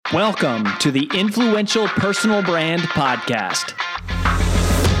Welcome to the Influential Personal Brand Podcast.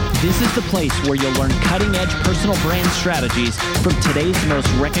 This is the place where you'll learn cutting-edge personal brand strategies from today's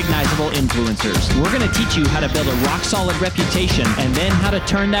most recognizable influencers. We're going to teach you how to build a rock-solid reputation and then how to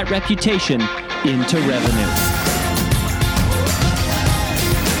turn that reputation into revenue.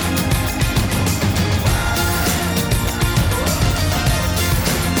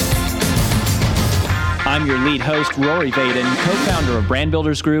 I'm your lead host, Rory Vaden, co-founder of Brand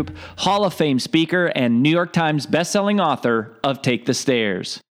Builders Group, Hall of Fame speaker, and New York Times bestselling author of Take the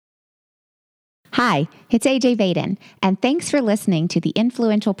Stairs. Hi, it's AJ Vaden, and thanks for listening to the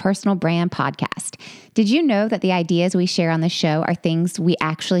Influential Personal Brand Podcast. Did you know that the ideas we share on the show are things we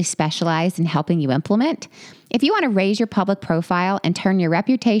actually specialize in helping you implement? If you want to raise your public profile and turn your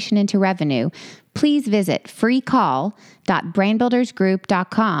reputation into revenue, please visit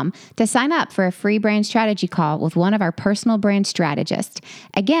freecall.brandbuildersgroup.com to sign up for a free brand strategy call with one of our personal brand strategists.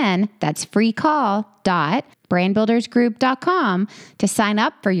 Again, that's freecall.brandbuildersgroup.com to sign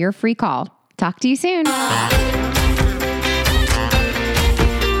up for your free call. Talk to you soon.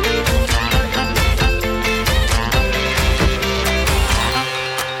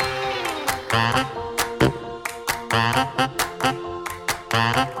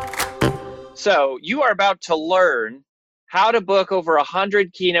 So you are about to learn how to book over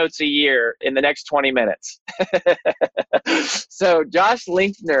 100 keynotes a year in the next 20 minutes. So Josh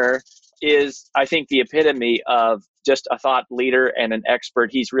Linkner is, I think, the epitome of just a thought leader and an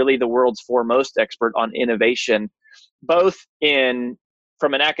expert. He's really the world's foremost expert on innovation, both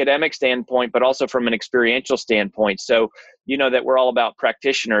from an academic standpoint, but also from an experiential standpoint. So you know that we're all about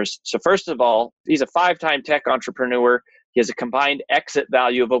practitioners. So first of all, he's a 5-time tech entrepreneur. He has a combined exit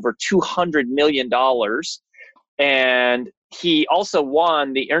value of over $200 million. And he also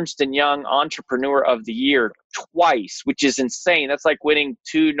won the Ernst Young Entrepreneur of the Year twice, which is insane. That's like winning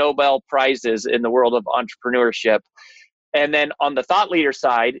 2 Nobel Prizes in the world of entrepreneurship. And then on the thought leader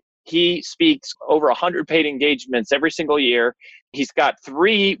side, he speaks over 100 paid engagements every single year. He's got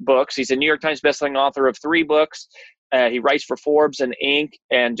 3 books. He's a New York Times bestselling author of 3 books. He writes for Forbes and Inc.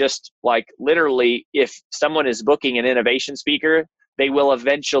 And just like literally, if someone is booking an innovation speaker, they will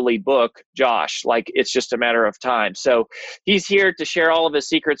eventually book Josh. Like it's just a matter of time. So he's here to share all of his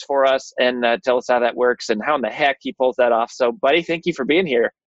secrets for us and tell us how that works and how in the heck he pulls that off. So buddy, thank you for being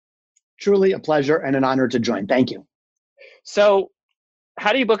here. Truly a pleasure and an honor to join. Thank you. So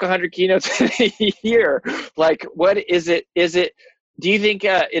how do you book 100 keynotes in a year? Like, what is it? Do you think,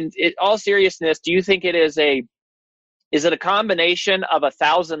 in all seriousness, do you think is it a combination of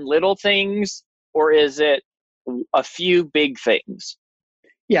 1,000 little things, or is it a few big things?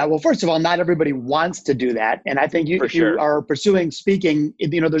 Yeah, well, first of all, not everybody wants to do that. And I think if you are pursuing speaking,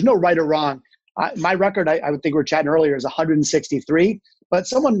 there's no right or wrong. My record, I would think we were chatting earlier, is 163, but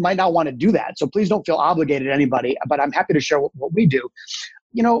someone might not want to do that. So please don't feel obligated to anybody, but I'm happy to share what we do.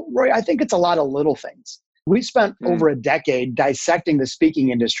 Roy, I think it's a lot of little things. We spent over a decade dissecting the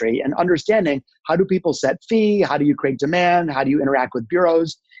speaking industry and understanding how do people set fee, how do you create demand, how do you interact with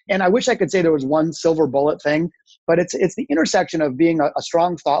bureaus. And I wish I could say there was one silver bullet thing, but it's the intersection of being a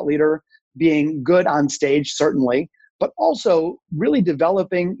strong thought leader, being good on stage, certainly, but also really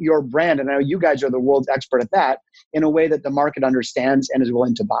developing your brand. And I know you guys are the world's expert at that in a way that the market understands and is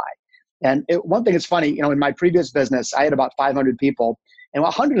willing to buy. And one thing is funny, in my previous business, I had about 500 people. And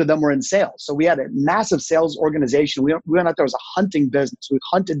 100 of them were in sales. So we had a massive sales organization. We went out there as a hunting business. We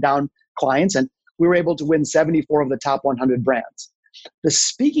hunted down clients and we were able to win 74 of the top 100 brands. The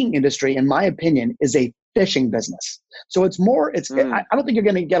speaking industry, in my opinion, is a fishing business. So I don't think you're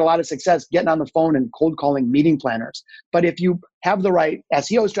going to get a lot of success getting on the phone and cold calling meeting planners. But if you have the right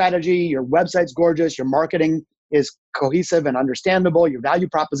SEO strategy, your website's gorgeous, your marketing is cohesive and understandable, your value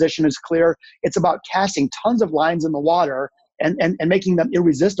proposition is clear, it's about casting tons of lines in the water and making them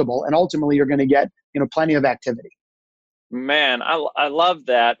irresistible. And ultimately, you're going to get plenty of activity. Man, I love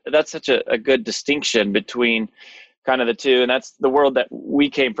that. That's such a good distinction between kind of the two. And that's the world that we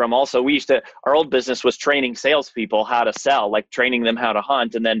came from. Also, our old business was training salespeople how to sell, like training them how to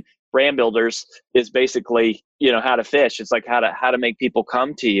hunt. And then Brand Builders is basically, how to fish. It's like how to make people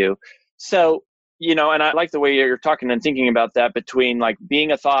come to you. So, and I like the way you're talking and thinking about that between like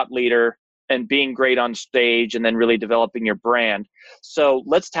being a thought leader and being great on stage and then really developing your brand. So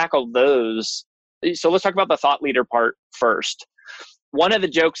let's tackle those. So let's talk about the thought leader part first. One of the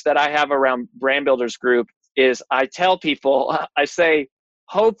jokes that I have around Brand Builders Group is I tell people, I say,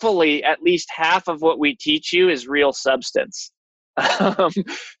 hopefully at least half of what we teach you is real substance.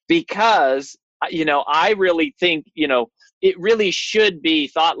 Because, I really think, it really should be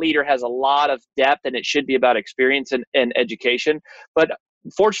thought leader has a lot of depth and it should be about experience and education. But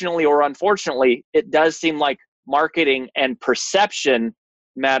fortunately or unfortunately, it does seem like marketing and perception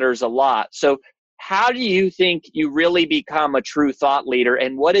matters a lot. So how do you think you really become a true thought leader?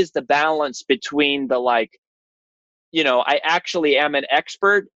 And what is the balance between the I actually am an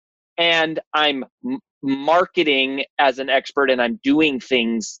expert and I'm marketing as an expert and I'm doing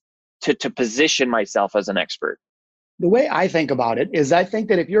things to position myself as an expert? The way I think about it is I think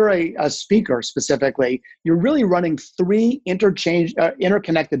that if you're a speaker specifically, you're really running three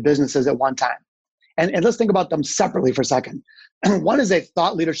interconnected businesses at one time. And let's think about them separately for a second. One is a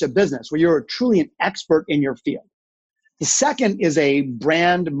thought leadership business where you're truly an expert in your field. The second is a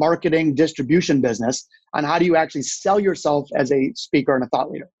brand marketing distribution business on how do you actually sell yourself as a speaker and a thought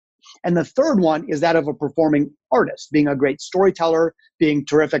leader. And the third one is that of a performing artist, being a great storyteller, being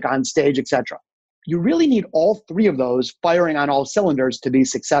terrific on stage, etc. You really need all three of those firing on all cylinders to be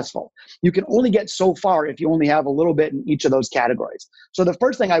successful. You can only get so far if you only have a little bit in each of those categories. So the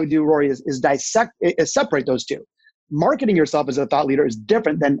first thing I would do, Rory, is separate those two. Marketing yourself as a thought leader is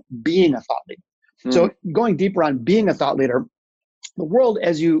different than being a thought leader. So going deeper on being a thought leader, the world,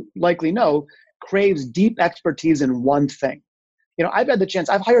 as you likely know, craves deep expertise in one thing. I've had the chance,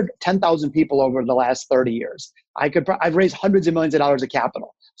 I've hired 10,000 people over the last 30 years. I've raised hundreds of millions of dollars of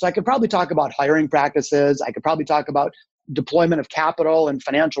capital. So I could probably talk about hiring practices. I could probably talk about deployment of capital and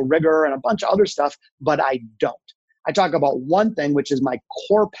financial rigor and a bunch of other stuff, but I don't. I talk about one thing, which is my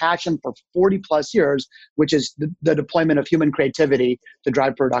core passion for 40 plus years, which is the deployment of human creativity to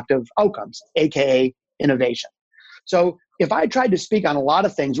drive productive outcomes, AKA innovation. So if I tried to speak on a lot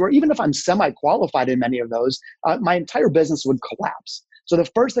of things, or even if I'm semi-qualified in many of those, my entire business would collapse. So the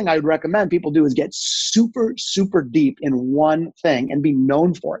first thing I would recommend people do is get super, super deep in one thing and be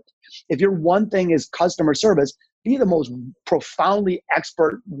known for it. If your one thing is customer service, be the most profoundly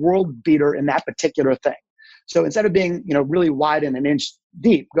expert world beater in that particular thing. So instead of being, really wide and an inch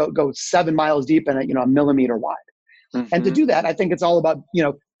deep, go 7 miles deep and a millimeter wide. Mm-hmm. And to do that, I think it's all about,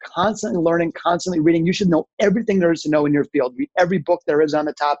 constantly learning, constantly reading. You should know everything there is to know in your field. Read every book there is on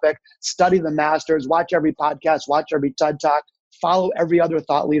the topic, study the masters, watch every podcast, watch every TED Talk, follow every other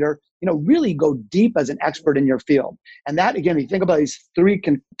thought leader, really go deep as an expert in your field. And that, again, if you think about these three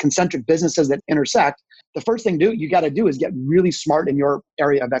concentric businesses that intersect, the first thing you got to do is get really smart in your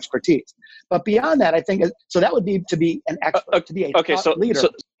area of expertise. But beyond that, I think, so that would be to be an expert, to be a thought leader.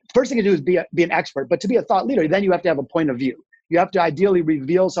 First thing to do is be an expert, but to be a thought leader, then you have to have a point of view. You have to ideally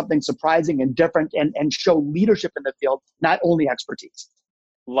reveal something surprising and different and show leadership in the field, not only expertise.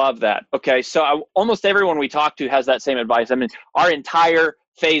 Love that. Okay, so almost everyone we talk to has that same advice. I mean, our entire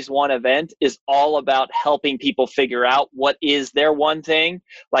phase one event is all about helping people figure out what is their one thing.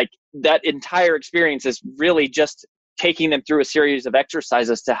 Like that entire experience is really just taking them through a series of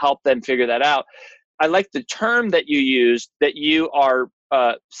exercises to help them figure that out. I like the term that you used, that you are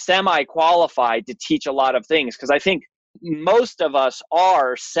semi-qualified to teach a lot of things, because I think most of us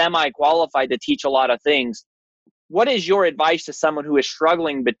are semi-qualified to teach a lot of things. What is your advice to someone who is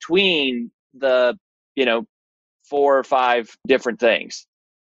struggling between the, 4 or 5 different things?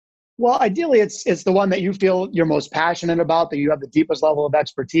 Well, ideally, it's the one that you feel you're most passionate about, that you have the deepest level of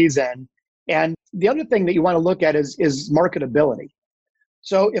expertise in. And the other thing that you want to look at is marketability.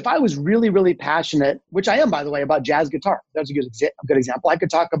 So if I was really, really passionate, which I am, by the way, about jazz guitar, that's a good example. I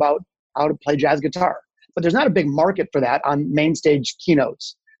could talk about how to play jazz guitar, but there's not a big market for that on main stage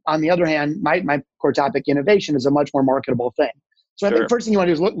keynotes. On the other hand, my core topic, innovation, is a much more marketable thing. So I think first thing you want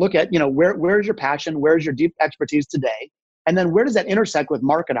to do is look at, where's your passion, where's your deep expertise today, and then where does that intersect with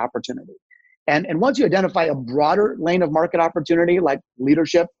market opportunity? And once you identify a broader lane of market opportunity, like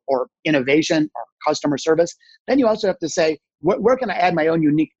leadership or innovation or customer service, then you also have to say, where can I add my own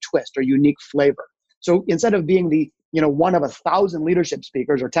unique twist or unique flavor? So instead of being the one of 1,000 leadership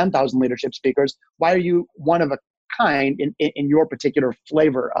speakers or 10,000 leadership speakers, why are you one of a kind in your particular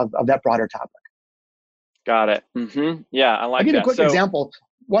flavor of that broader topic? Got it. Mm-hmm. Yeah, I like that. I'll give you a quick example.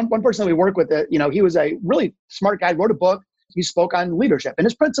 One person that we work with, he was a really smart guy, wrote a book. He spoke on leadership, and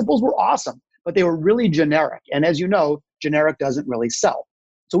his principles were awesome, but they were really generic. And as you know, generic doesn't really sell.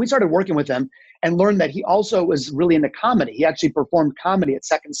 So we started working with him and learned that he also was really into comedy. He actually performed comedy at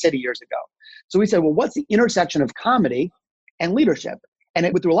Second City years ago. So we said, well, what's the intersection of comedy and leadership? And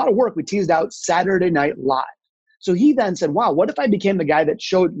through a lot of work, we teased out Saturday Night Live. So he then said, wow, what if I became the guy that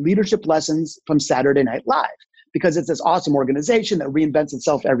showed leadership lessons from Saturday Night Live? Because it's this awesome organization that reinvents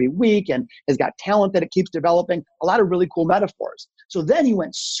itself every week and has got talent that it keeps developing, a lot of really cool metaphors. So then he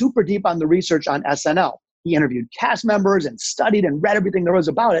went super deep on the research on SNL. He interviewed cast members and studied and read everything there was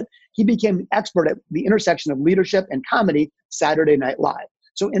about it. He became an expert at the intersection of leadership and comedy, Saturday Night Live.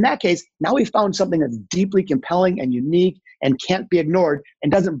 So in that case, now we found something that's deeply compelling and unique and can't be ignored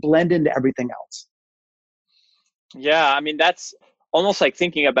and doesn't blend into everything else. Yeah, I mean, that's almost like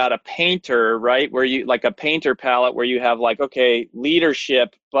thinking about a painter, right? Where you like a painter palette where you have like, okay, leadership,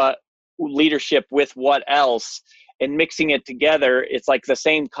 but leadership with what else? And mixing it together, it's like the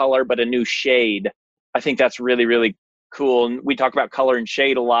same color, but a new shade. I think that's really, really cool. And we talk about color and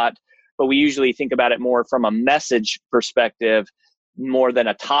shade a lot, but we usually think about it more from a message perspective, more than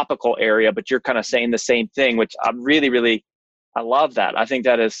a topical area, but you're kind of saying the same thing, which I'm really, really, I love that. I think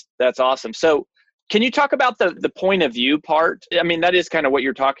that's awesome. So can you talk about the point of view part? I mean, that is kind of what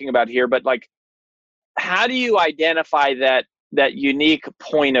you're talking about here, but like, how do you identify that unique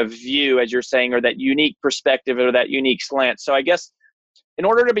point of view, as you're saying, or that unique perspective or that unique slant? So I guess in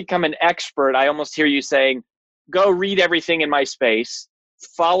order to become an expert, I almost hear you saying, go read everything in my space,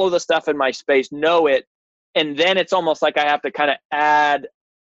 follow the stuff in my space, know it. And then it's almost like I have to kind of add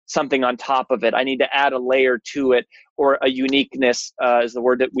something on top of it. I need to add a layer to it, or a uniqueness is the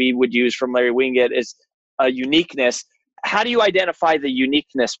word that we would use from Larry Winget, is a uniqueness. How do you identify the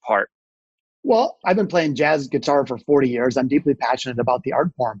uniqueness part? Well, I've been playing jazz guitar for 40 years. I'm deeply passionate about the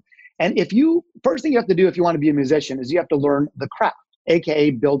art form. And first thing you have to do if you want to be a musician is you have to learn the craft,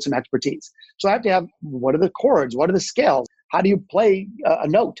 AKA build some expertise. So I have to have, what are the chords? What are the scales? How do you play a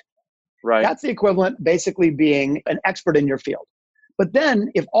note? Right. That's the equivalent, basically being an expert in your field. But then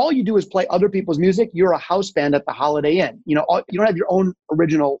if all you do is play other people's music, you're a house band at the Holiday Inn. You don't have your own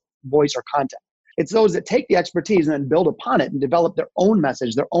original voice or content. It's those that take the expertise and then build upon it and develop their own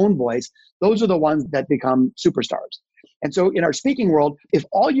message, their own voice. Those are the ones that become superstars. And so in our speaking world, if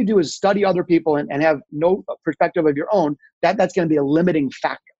all you do is study other people and have no perspective of your own, that's going to be a limiting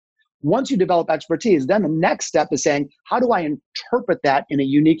factor. Once you develop expertise, then the next step is saying, how do I interpret that in a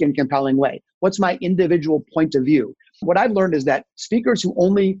unique and compelling way? What's my individual point of view? What I've learned is that speakers who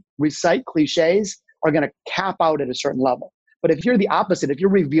only recite cliches are going to cap out at a certain level. But if you're the opposite, if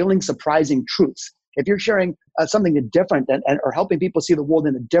you're revealing surprising truths, if you're sharing something different or helping people see the world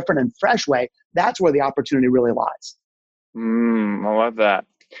in a different and fresh way, that's where the opportunity really lies. I love that.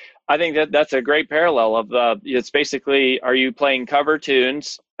 I think that's a great parallel of it's basically, are you playing cover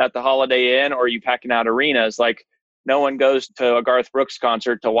tunes at the Holiday Inn, or are you packing out arenas? Like, no one goes to a Garth Brooks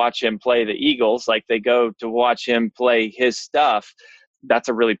concert to watch him play the Eagles. Like, they go to watch him play his stuff. That's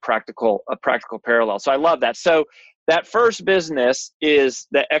a really practical parallel. So I love that. So that first business is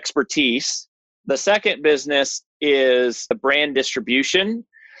the expertise. The second business is the brand distribution.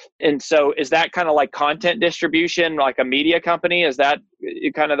 And so is that kind of like content distribution, like a media company? Is that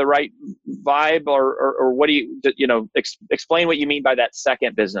kind of the right vibe, or what do you explain what you mean by that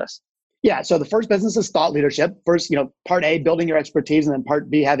second business? Yeah. So the first business is thought leadership. First, part A, building your expertise, and then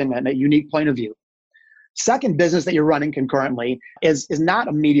part B, having a unique point of view. Second business that you're running concurrently is not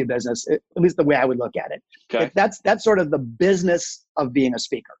a media business, at least the way I would look at it. Okay. That's sort of the business of being a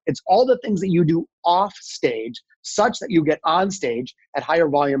speaker. It's all the things that you do off stage such that you get on stage at higher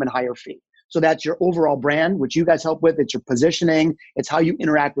volume and higher fee. So that's your overall brand, which you guys help with. It's your positioning. It's how you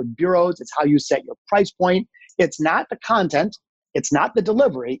interact with bureaus. It's how you set your price point. It's not the content. It's not the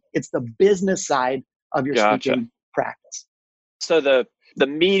delivery. It's the business side of your speaking practice. So the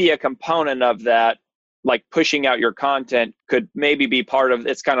media component of that, like pushing out your content, could maybe be part of,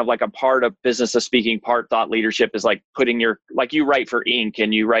 it's kind of like a part of business of speaking, part thought leadership is like putting like you write for Inc.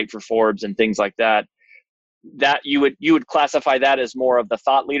 and you write for Forbes and things like that. That you would classify that as more of the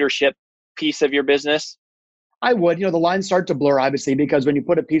thought leadership piece of your business? I would. The lines start to blur, obviously, because when you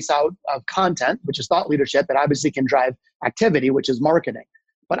put a piece out of content, which is thought leadership, it obviously can drive activity, which is marketing.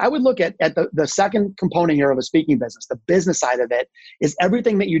 But I would look at the second component here of a speaking business. The business side of it is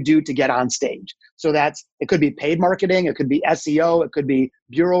everything that you do to get on stage. So it could be paid marketing, it could be SEO, it could be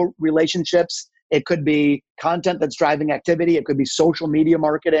bureau relationships, it could be content that's driving activity, it could be social media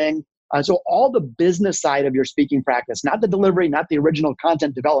marketing. So all the business side of your speaking practice, not the delivery, not the original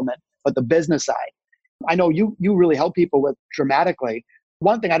content development, but the business side. I know you really help people with dramatically.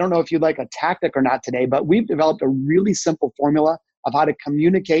 One thing, I don't know if you'd like a tactic or not today, but we've developed a really simple formula of how to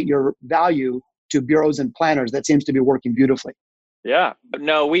communicate your value to bureaus and planners that seems to be working beautifully. Yeah.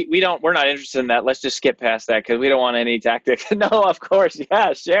 No, we're not interested in that. Let's just skip past that because we don't want any tactic. No, of course.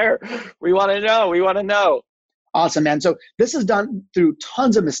 Yeah, share. We want to know. Awesome, man. So this is done through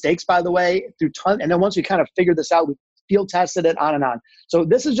tons of mistakes, by the way, and then once we kind of figured this out, we field tested it on and on. So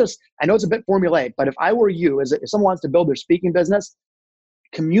this is just, I know it's a bit formulaic, but if I were you, if someone wants to build their speaking business,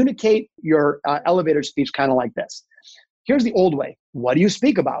 communicate your elevator speech kind of like this. Here's the old way. What do you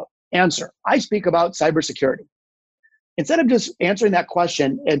speak about? Answer. I speak about cybersecurity. instead of just answering that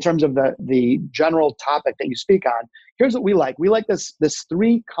question in terms of the general topic that you speak on, here's what we like. We like this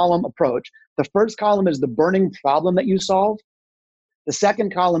 3-column approach. The first column is the burning problem that you solve. The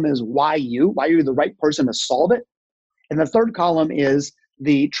second column is why you're the right person to solve it. And the third column is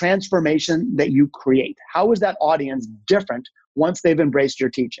the transformation that you create. How is that audience different once they've embraced your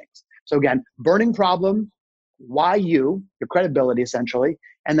teachings? So again, burning problem, why your credibility essentially,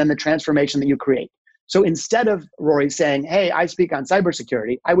 and then the transformation that you create. So instead of Rory saying, hey, I speak on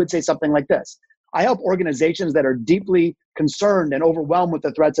cybersecurity, I would say something like this. I help organizations that are deeply concerned and overwhelmed with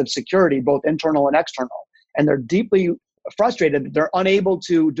the threats of security, both internal and external. And they're deeply frustrated that they're unable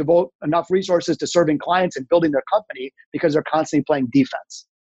to devote enough resources to serving clients and building their company because they're constantly playing defense.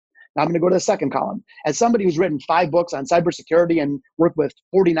 Now I'm going to go to the second column. As somebody who's written 5 books on cybersecurity and worked with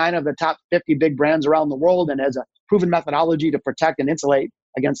 49 of the top 50 big brands around the world and has a proven methodology to protect and insulate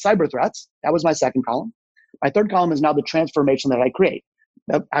against cyber threats, that was my second column. My third column is now the transformation that I create.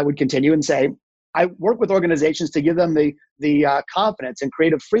 I would continue and say, I work with organizations to give them the confidence and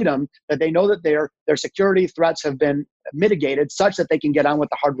creative freedom that they know that their security threats have been mitigated such that they can get on with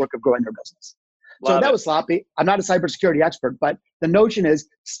the hard work of growing their business. So that was sloppy. I'm not a cybersecurity expert, but the notion is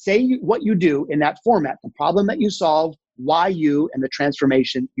say what you do in that format, the problem that you solve, why you, and the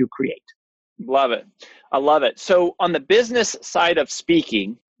transformation you create. Love it. I love it. So on the business side of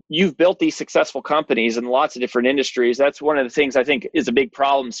speaking, you've built these successful companies in lots of different industries. That's one of the things I think is a big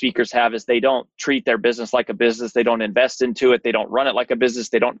problem speakers have is they don't treat their business like a business. They don't invest into it. They don't run it like a business.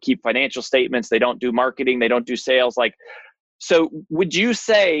 They don't keep financial statements. They don't do marketing. They don't do sales. So would you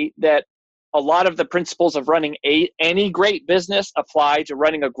say that a lot of the principles of running any great business apply to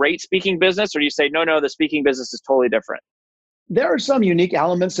running a great speaking business? Or do you say, no, the speaking business is totally different? There are some unique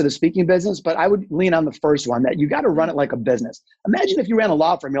elements to the speaking business, but I would lean on the first one, that you got to run it like a business. Imagine if you ran a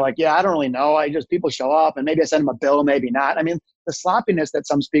law firm, you're like, yeah, I don't really know. People show up and maybe I send them a bill, maybe not. I mean, the sloppiness that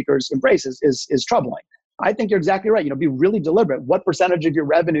some speakers embrace is troubling. I think you're exactly right. Be really deliberate. What percentage of your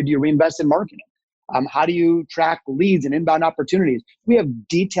revenue do you reinvest in marketing? How do you track leads and inbound opportunities? We have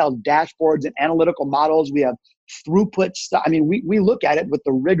detailed dashboards and analytical models. We have throughput stuff. I mean, we look at it with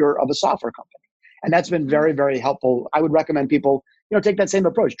the rigor of a software company. And that's been very, very helpful. I would recommend people, take that same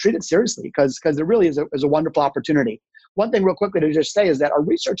approach. Treat it seriously because there really is a wonderful opportunity. One thing real quickly to just say is that our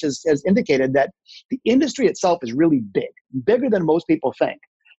research has indicated that the industry itself is really big, bigger than most people think.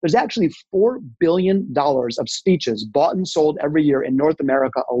 There's actually $4 billion of speeches bought and sold every year in North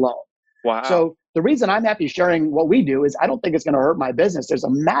America alone. Wow. So the reason I'm happy sharing what we do is I don't think it's going to hurt my business. There's a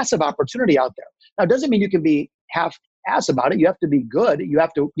massive opportunity out there. Now, it doesn't mean you can be half-ass about it. You have to be good. You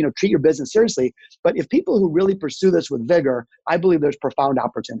have to, treat your business seriously. But if people who really pursue this with vigor, I believe there's profound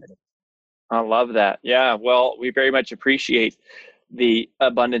opportunity. I love that. Yeah. Well, we very much appreciate the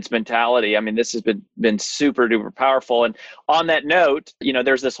abundance mentality. I mean, this has been super duper powerful. And on that note,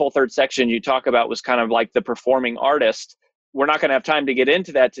 there's this whole third section you talk about was kind of like the performing artist. We're not going to have time to get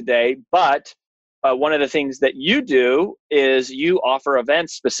into that today, but one of the things that you do is you offer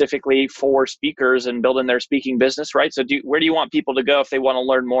events specifically for speakers and building their speaking business, right? So where do you want people to go if they want to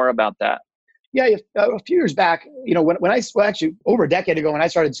learn more about that? Yeah, a few years back, actually over a decade ago when I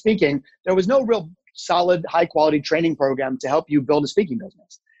started speaking, there was no real solid, high quality training program to help you build a speaking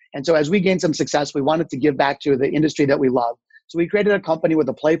business. And so as we gained some success, we wanted to give back to the industry that we love. So we created a company with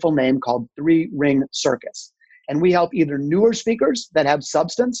a playful name called 3 Ring Circus. And we help either newer speakers that have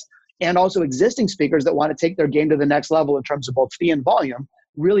substance and also existing speakers that want to take their game to the next level in terms of both fee and volume,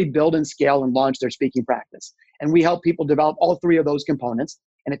 really build and scale and launch their speaking practice. And we help people develop all 3 of those components.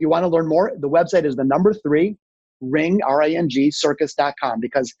 And if you want to learn more, the website is the number 3 ring, R-I-N-G, circus.com,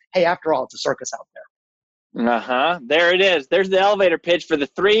 because, hey, after all, it's a circus out there. There it is. There's the elevator pitch for the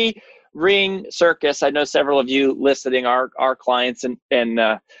 3 Ring Circus. I know several of you listening are clients and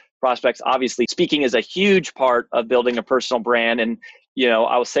prospects. Obviously, speaking is a huge part of building a personal brand. And,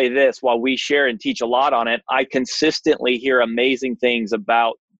 I will say this, while we share and teach a lot on it, I consistently hear amazing things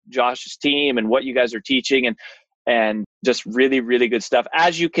about Josh's team and what you guys are teaching and just really, really good stuff.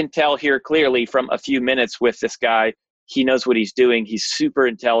 As you can tell here clearly from a few minutes with this guy, he knows what he's doing. He's super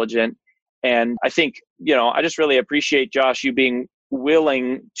intelligent. And I think, I just really appreciate, Josh, you being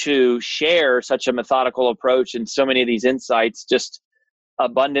willing to share such a methodical approach and so many of these insights just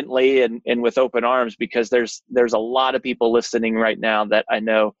abundantly and with open arms, because there's a lot of people listening right now that I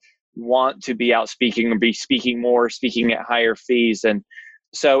know want to be out speaking or be speaking more, speaking at higher fees. And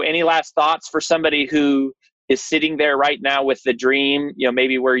so any last thoughts for somebody who is sitting there right now with the dream,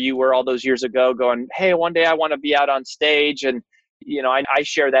 maybe where you were all those years ago going, hey, one day I want to be out on stage. And, I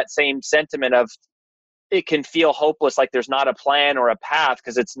share that same sentiment of it can feel hopeless, like there's not a plan or a path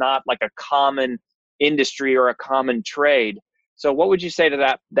because it's not like a common industry or a common trade. So what would you say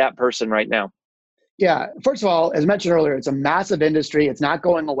to that person right now? Yeah, first of all, as mentioned earlier, it's a massive industry. It's not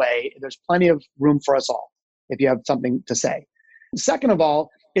going away. There's plenty of room for us all if you have something to say. Second of all,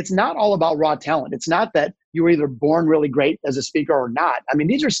 it's not all about raw talent. It's not that you were either born really great as a speaker or not. I mean,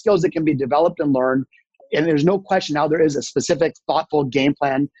 these are skills that can be developed and learned. And there's no question now there is a specific, thoughtful game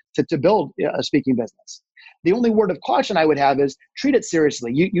plan to build a speaking business. The only word of caution I would have is treat it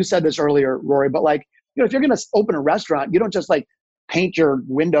seriously. You said this earlier, Rory, but if you're going to open a restaurant, you don't just paint your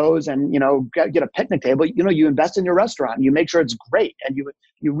windows and, get a picnic table. You invest in your restaurant, you make sure it's great, and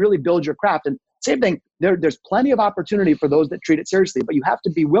you really build your craft. And same thing, there's plenty of opportunity for those that treat it seriously, but you have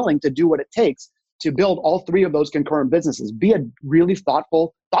to be willing to do what it takes to build all three of those concurrent businesses. Be a really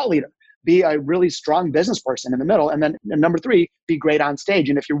thoughtful thought leader. Be a really strong business person in the middle. And then number three, be great on stage.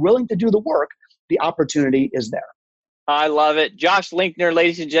 And if you're willing to do the work, the opportunity is there. I love it. Josh Linkner,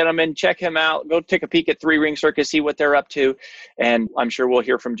 ladies and gentlemen, check him out. Go take a peek at Three Ring Circus, see what they're up to. And I'm sure we'll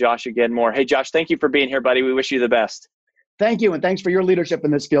hear from Josh again more. Hey, Josh, thank you for being here, buddy. We wish you the best. Thank you. And thanks for your leadership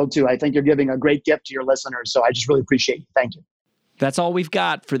in this field too. I think you're giving a great gift to your listeners. So I just really appreciate you. Thank you. That's all we've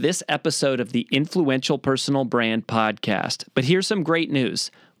got for this episode of the Influential Personal Brand Podcast. But here's some great news.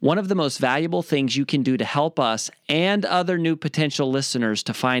 One of the most valuable things you can do to help us and other new potential listeners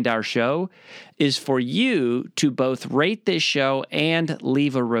to find our show is for you to both rate this show and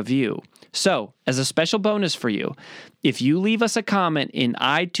leave a review. So, as a special bonus for you, if you leave us a comment in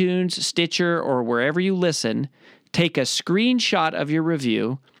iTunes, Stitcher, or wherever you listen, take a screenshot of your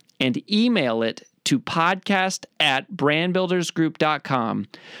review and email it to podcast@brandbuildersgroup.com.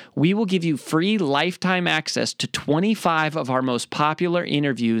 We will give you free lifetime access to 25 of our most popular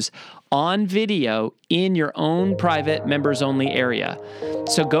interviews on video in your own private members-only area.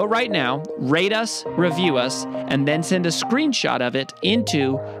 So go right now, rate us, review us, and then send a screenshot of it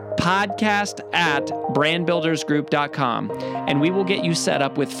into podcast@brandbuildersgroup.com, and we will get you set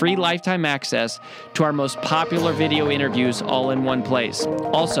up with free lifetime access to our most popular video interviews all in one place.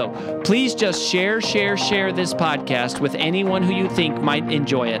 Also, please just share this podcast with anyone who you think might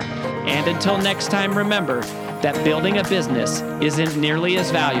enjoy it. And until next time, remember that building a business isn't nearly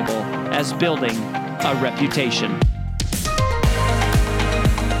as valuable as building a reputation.